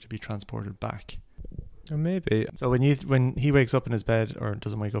in order to be transported back. Or maybe. So when he wakes up in his bed, or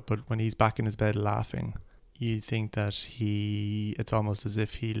doesn't wake up, but when he's back in his bed laughing, you think that it's almost as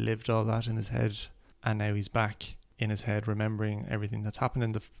if he lived all that in his head, and now he's back in his head remembering everything that's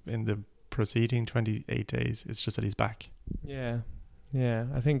happened in the preceding 28 days. It's just that he's back. Yeah,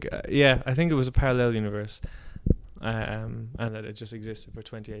 I think I think it was a parallel universe, and that it just existed for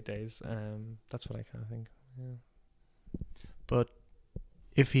 28 days. That's what I kind of think. Yeah. But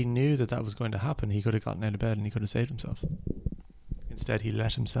if he knew that was going to happen, he could have gotten out of bed and he could have saved himself. Instead, he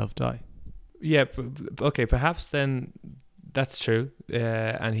let himself die. Yeah, okay, perhaps then that's true.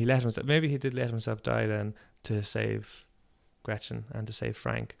 And he let himself, maybe he did let himself die then to save Gretchen and to save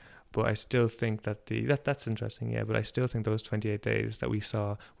Frank. But I still think that that's interesting, yeah. But I still think those 28 days that we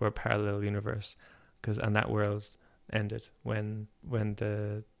saw were a parallel universe, and that world ended when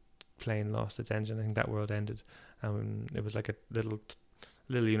the plane lost its engine. I think that world ended, and it was like a little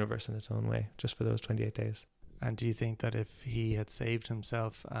universe in its own way, just for those 28 days. And do you think that if he had saved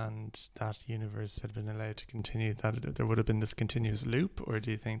himself and that universe had been allowed to continue, that there would have been this continuous loop? Or do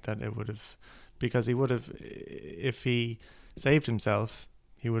you think that it would have, because he would have, if he saved himself,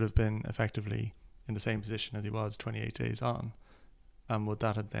 he would have been effectively in the same position as he was 28 days on? And would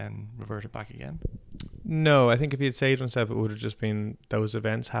that have then reverted back again? No, I think if he had saved himself, it would have just been those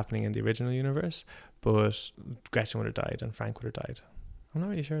events happening in the original universe, but Gretchen would have died and Frank would have died. I'm not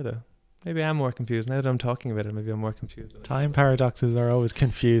really sure though. Maybe I'm more confused. Now that I'm talking about it, maybe I'm more confused. Time paradoxes are always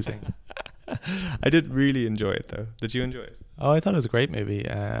confusing. I did really enjoy it though. Did you enjoy it? Oh, I thought it was a great movie.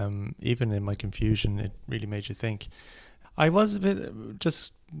 Even in my confusion, it really made you think. I was a bit,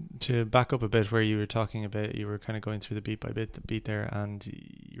 just to back up a bit where you were talking about, you were kind of going through the beat by bit, the beat there, and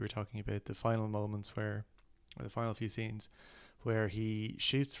you were talking about the final moments or the final few scenes where he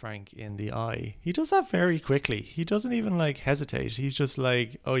shoots Frank in the eye. He does that very quickly. He doesn't even hesitate. He's just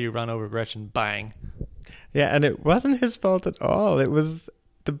like, oh, you ran over Gretchen, bang. Yeah, and it wasn't his fault at all. It was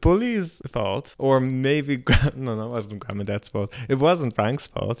the bully's fault, or maybe no, it wasn't Grandma Death's fault. It wasn't Frank's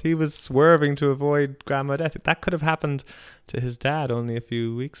fault. He was swerving to avoid Grandma Death. That could have happened to his dad only a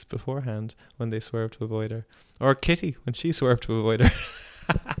few weeks beforehand when they swerved to avoid her, or Kitty when she swerved to avoid her.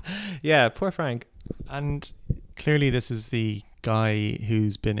 Yeah, poor Frank. And clearly this is the guy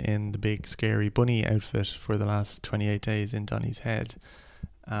who's been in the big scary bunny outfit for the last 28 days in Donnie's head,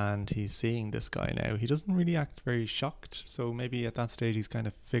 and he's seeing this guy now. He doesn't really act very shocked, so maybe at that stage he's kind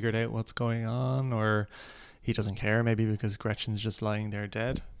of figured out what's going on, or he doesn't care, maybe because Gretchen's just lying there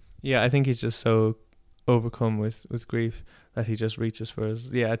dead. Yeah, I think he's just so overcome with grief that he just reaches for his...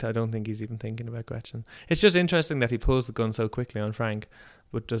 Yeah, I don't think he's even thinking about Gretchen. It's just interesting that he pulls the gun so quickly on Frank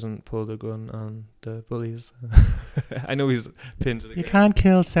but doesn't pull the gun on the bullies. I know he's pinned to the You can't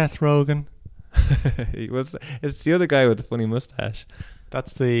kill Seth Rogen. It's the other guy with the funny mustache.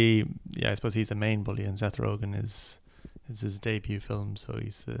 That's I suppose he's the main bully, and Seth Rogen is his debut film, so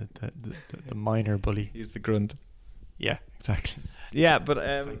he's the minor bully. He's the grunt. Yeah, exactly. Yeah, but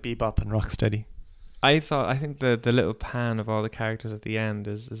it's like Bebop and Rocksteady. I think the little pan of all the characters at the end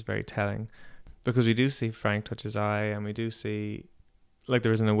is very telling, because we do see Frank touch his eye, and we do see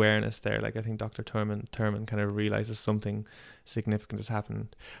there is an awareness there. I think Dr. Thurman kind of realizes something significant has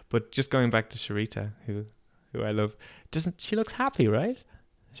happened. But just going back to Sharita, who I love, she looks happy, right?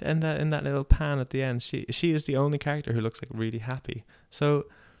 And in that little pan at the end, she is the only character who looks really happy. So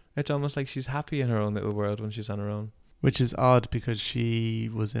it's almost like she's happy in her own little world when she's on her own. Which is odd, because she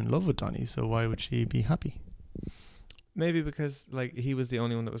was in love with Donnie, so why would she be happy? Maybe because he was the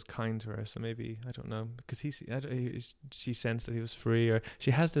only one that was kind to her, so maybe, I don't know, because she sensed that he was free, or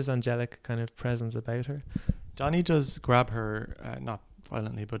she has this angelic kind of presence about her. Donnie does grab her, not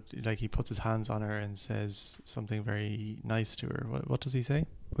violently, but he puts his hands on her and says something very nice to her. What does he say?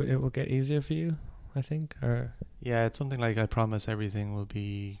 It will get easier for you, I think, or yeah, it's something like, I promise everything will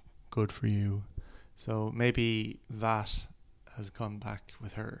be good for you. So maybe that has come back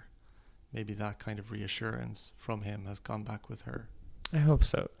with her. Maybe that kind of reassurance from him has gone back with her. I hope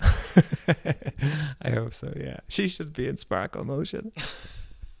so. I hope so, yeah. She should be in Sparkle Motion.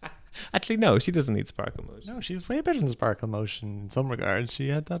 Actually, no, she doesn't need Sparkle Motion. No, she was way better than Sparkle Motion in some regards. She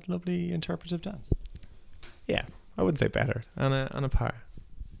had that lovely interpretive dance. Yeah, I wouldn't say better. On a par.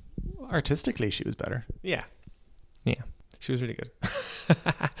 Artistically, she was better. Yeah. She was really good.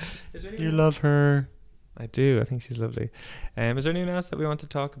 You love her. I do. I think she's lovely. Is there anyone else that we want to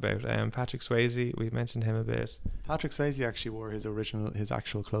talk about? Patrick Swayze, we mentioned him a bit. Patrick Swayze actually wore his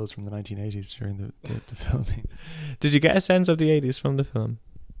actual clothes from the 1980s during the filming. Did you get a sense of the 80s from the film?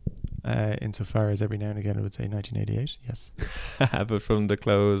 Insofar as every now and again I would say 1988, yes. But from the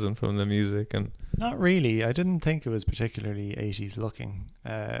clothes and from the music and... Not really. I didn't think it was particularly 80s looking.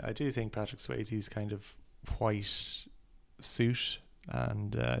 I do think Patrick Swayze's kind of white suit,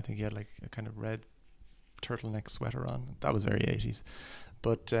 and I think he had a kind of red turtleneck sweater on. That was very 80s.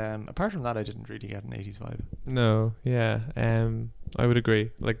 But apart from that, I didn't really get an 80s vibe. No, yeah, I would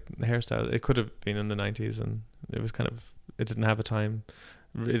agree. Like the hairstyle, it could have been in the 90s, and it was kind of, it didn't have a time.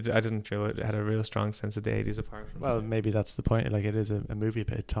 I didn't feel it had a real strong sense of the 80s apart from. Well, maybe that's the point. Like, it is a movie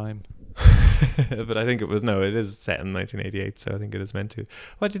about time. But I think it is set in 1988, so I think it is meant to.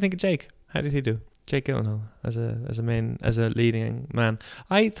 What do you think of Jake? How did he do? Jake Gyllenhaal as a leading man.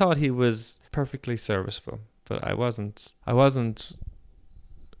 I thought he was perfectly serviceable, but I wasn't.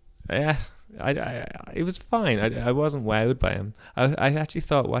 Yeah, it was fine. I wasn't wowed by him. I actually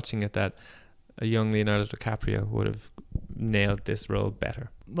thought watching it that a young Leonardo DiCaprio would have nailed this role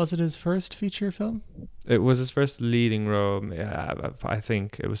better. Was it his first feature film? It was his first leading role. Yeah, I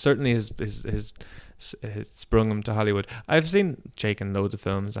think it was certainly his sprung him to Hollywood. I've seen Jake in loads of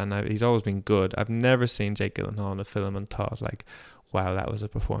films, and he's always been good. I've never seen Jake Gyllenhaal in a film and thought like, wow, that was a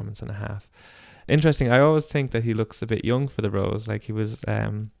performance and a half. Interesting. I always think that he looks a bit young for the roles. Like he was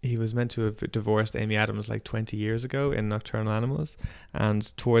meant to have divorced Amy Adams like 20 years ago in Nocturnal Animals,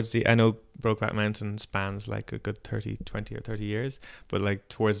 and I know Brokeback Mountain spans like a good 20 or 30 years, but like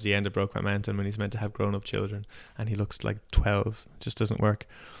towards the end of Brokeback Mountain, when he's meant to have grown up children and he looks like 12, it just doesn't work.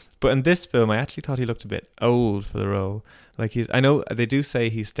 But in this film, I actually thought he looked a bit old for the role. Like I know they do say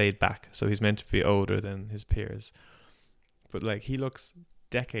he stayed back, so he's meant to be older than his peers, but like he looks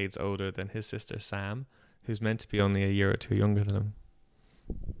decades older than his sister Sam, who's meant to be only a year or two younger than him.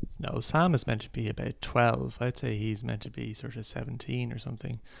 No, Sam is meant to be about 12. I'd say he's meant to be sort of 17 or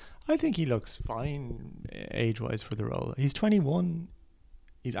something. I think he looks fine age-wise for the role. He's 21.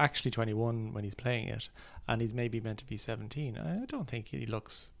 He's actually 21 when he's playing it, and he's maybe meant to be 17. I don't think he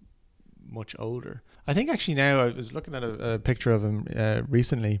looks much older. I think actually now, I was looking at a picture of him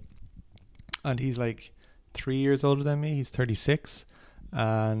recently, and he's like 3 years older than me. He's 36.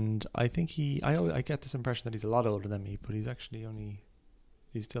 And I think I get this impression that he's a lot older than me, but he's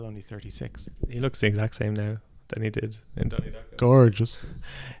still only 36. He looks the exact same now than he did in Donnie Darko. Gorgeous.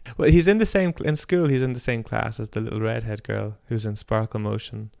 Well, he's in school. He's in the same class as the little redhead girl who's in Sparkle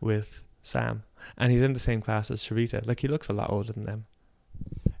Motion with Sam, and he's in the same class as Sharita. Like, he looks a lot older than them.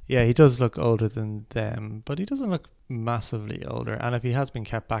 Yeah, he does look older than them, but he doesn't look massively older. And if he has been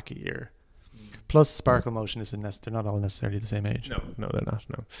kept back a year. Plus, Sparkle Motion they're not all necessarily the same age. No, they're not.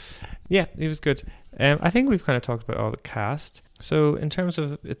 No. Yeah, he was good. I think we've kind of talked about all the cast. So, in terms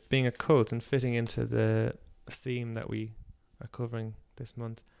of it being a cult and fitting into the theme that we are covering this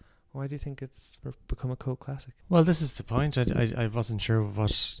month, why do you think it's become a cult classic? Well, this is the point. I wasn't sure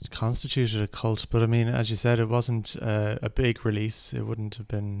what constituted a cult, but I mean, as you said, it wasn't a big release. It wouldn't have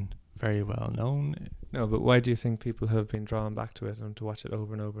been very well known. No, but why do you think people have been drawn back to it and to watch it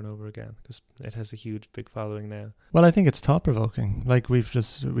over and over and over again? Because it has a huge, big following now. Well, I think it's thought provoking. Like we've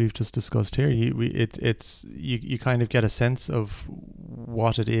just discussed here. You kind of get a sense of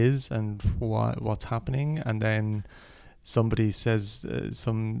what it is and what's happening, and then somebody says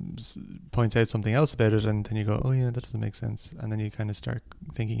points out something else about it, and then you go, oh yeah, that doesn't make sense, and then you kind of start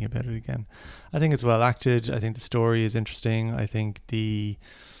thinking about it again. I think it's well acted. I think the story is interesting. I think the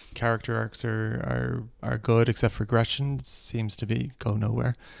character arcs are good, except for Gretchen seems to go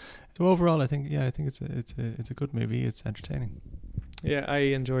nowhere. So overall, I think it's a good movie. It's entertaining. Yeah, I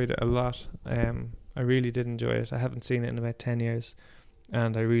enjoyed it a lot. I really did enjoy it. I haven't seen it in about 10 years,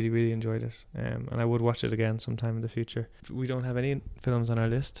 and I really, really enjoyed it. And I would watch it again sometime in the future. We don't have any films on our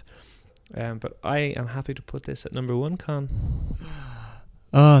list, but I am happy to put this at number 1, Con.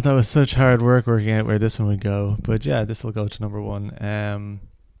 Oh, that was such hard work working out where this one would go. But yeah, this will go to number 1.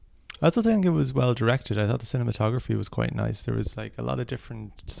 I also think it was well directed. I thought the cinematography was quite nice. There was like a lot of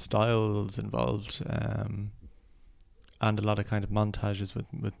different styles involved, and a lot of kind of montages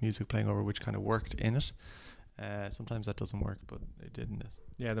with music playing over, which kind of worked in it. Sometimes that doesn't work, but it did in this.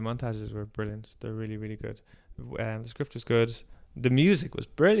 Yeah, the montages were brilliant. They're really, really good. The script was good. The music was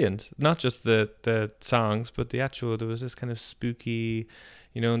brilliant. Not just the songs, but there was this kind of spooky,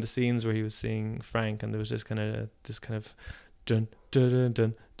 in the scenes where he was seeing Frank, and there was this kind of dun dun dun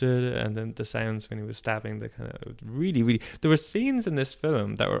dun dun, and then the sounds when he was stabbing, the kind of really, really. There were scenes in this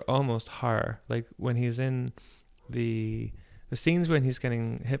film that were almost horror, like when he's in the scenes when he's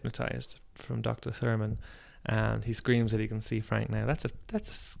getting hypnotized from Dr. Thurman, and he screams that he can see Frank now. That's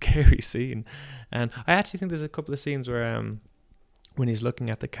a scary scene, and I actually think there's a couple of scenes where when he's looking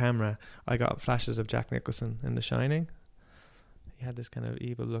at the camera, I got flashes of Jack Nicholson in The Shining. He had this kind of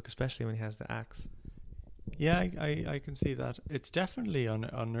evil look, especially when he has the axe. Yeah, I can see that. It's definitely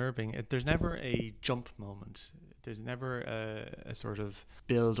unnerving. There's never a jump moment. There's never a sort of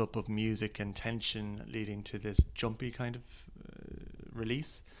build up of music and tension leading to this jumpy kind of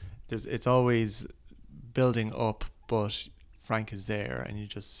release. It's always building up, but Frank is there and you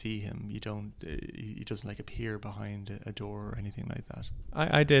just see him. You don't. He doesn't like appear behind a door or anything like that.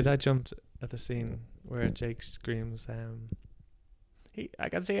 I did. I jumped at the scene where Jake screams, I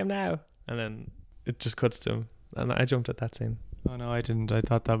can see him now. And then it just cuts to him. And I jumped at that scene. Oh, no, I didn't. I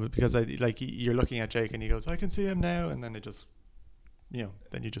thought that was because you're looking at Jake and he goes, I can see him now. And then it just,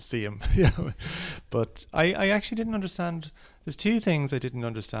 then you just see him. But I actually didn't understand. There's two things I didn't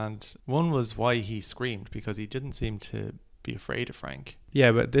understand. One was why he screamed, because he didn't seem to be afraid of Frank.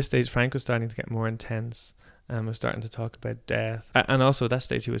 Yeah, but at this stage, Frank was starting to get more intense and was starting to talk about death. And also at that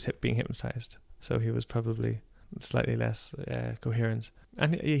stage, he was being hypnotized. So he was probably slightly less coherent.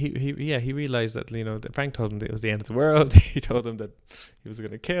 And he realized that, that Frank told him that it was the end of the world. He told him that he was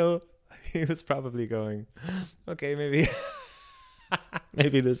going to kill. He was probably going, okay, maybe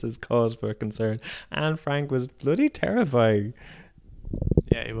maybe this is cause for concern. And Frank was bloody terrifying.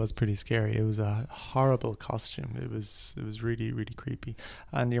 Yeah, it was pretty scary. It was a horrible costume. It was really, really creepy.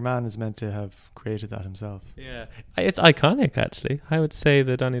 And your man is meant to have created that himself. Yeah, it's iconic, actually. I would say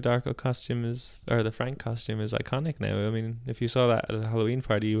the Donnie Darko costume or the Frank costume is iconic now. I mean, if you saw that at a Halloween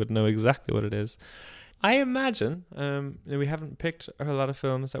party, you would know exactly what it is. I imagine, we haven't picked a lot of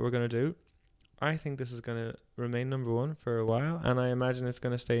films that we're going to do. I think this is going to remain number one for a while, and I imagine it's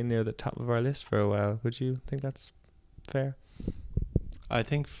going to stay near the top of our list for a while. Would you think that's fair? I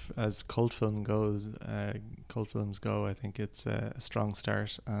think as cult films go, I think it's a strong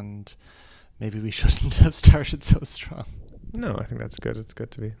start, and maybe we shouldn't have started so strong. No, I think that's good. It's good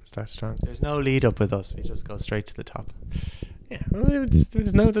to start strong. There's no lead up with us. We just go straight to the top. Yeah, well,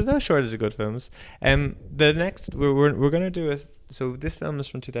 there's no shortage of good films. The next we're going to do so this film is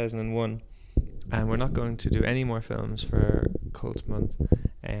from 2001, and we're not going to do any more films for Cult Month.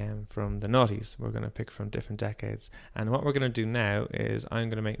 From the noughties, we're going to pick from different decades, and what we're going to do now is I'm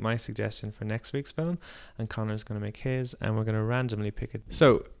going to make my suggestion for next week's film, and Connor's going to make his, and we're going to randomly pick it.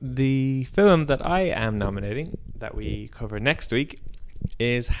 So the film that I am nominating that we cover next week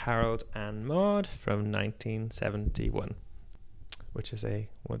is Harold and Maude from 1971, which is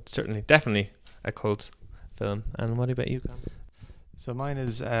definitely a cult film. And what about you, Connor? So mine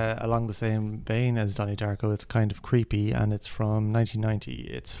is along the same vein as Donnie Darko. It's kind of creepy, and it's from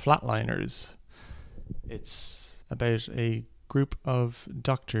 1990. It's Flatliners. It's about a group of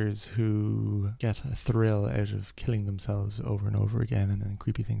doctors who get a thrill out of killing themselves over and over again, and then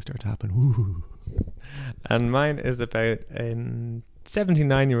creepy things start to happen. Ooh. And mine is about a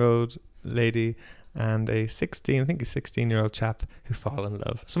 79-year-old lady and a 16-year-old chap who fall in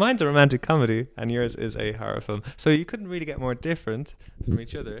love. So mine's a romantic comedy, and yours is a horror film. So you couldn't really get more different from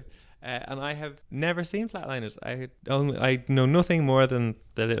each other. And I have never seen Flatliners. I know nothing more than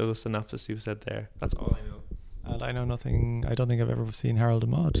the little synopsis you said there. That's all I know. And I know nothing. I don't think I've ever seen Harold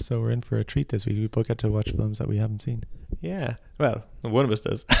and Maude, so we're in for a treat this week. We both get to watch films that we haven't seen. Yeah, well, one of us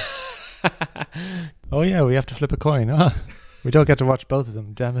does. Oh yeah, we have to flip a coin. Huh? We don't get to watch both of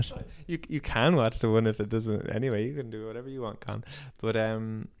them, damn it. You can watch the one if it doesn't. Anyway, you can do whatever you want, Con. But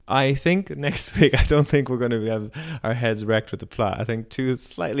I think next week, I don't think we're going to have our heads wrecked with the plot. I think two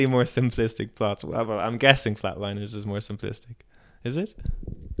slightly more simplistic plots. Well, I'm guessing Flatliners is more simplistic. Is it?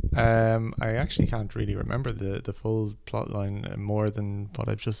 I actually can't really remember the full plot line more than what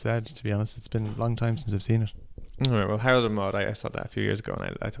I've just said, to be honest. It's been a long time since I've seen it. All right, well, Harold and Maude, I saw that a few years ago,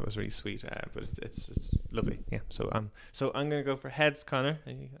 and I thought it was really sweet, but it's lovely. Yeah, so I'm going to go for heads, Connor.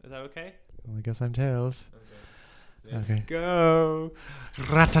 Is that okay? Well, I guess I'm tails. Okay. Let's Okay. go.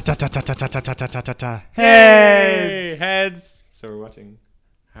 Heads! Heads! So we're watching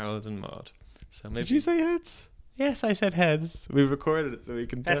Harold and Maude. So maybe Did you say heads? Yes, I said heads. We recorded it so we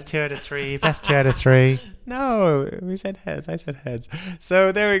can Best 2 out of 3. Best 2 out of 3. No, we said heads. I said heads.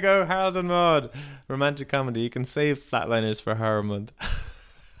 So there we go. Harold and Maude, romantic comedy. You can save Flatliners for horror month,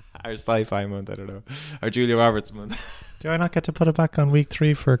 or sci-fi month. I don't know, or Julia Roberts month. Do I not get to put it back on week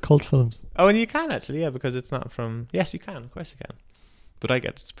 3 for cult films? Oh, and you can actually, yeah, because it's not from. Yes, you can. Of course, you can. But I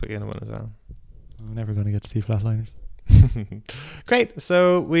get to put in one as well. I'm never going to get to see Flatliners. Great.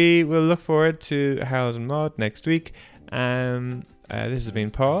 So we will look forward to Harold and Maude next week. This has been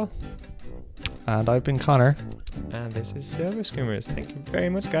Paul. And I've been Connor. And this is Silver Screamers. Thank you very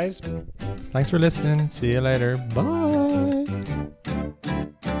much, guys. Thanks for listening. See you later. Bye.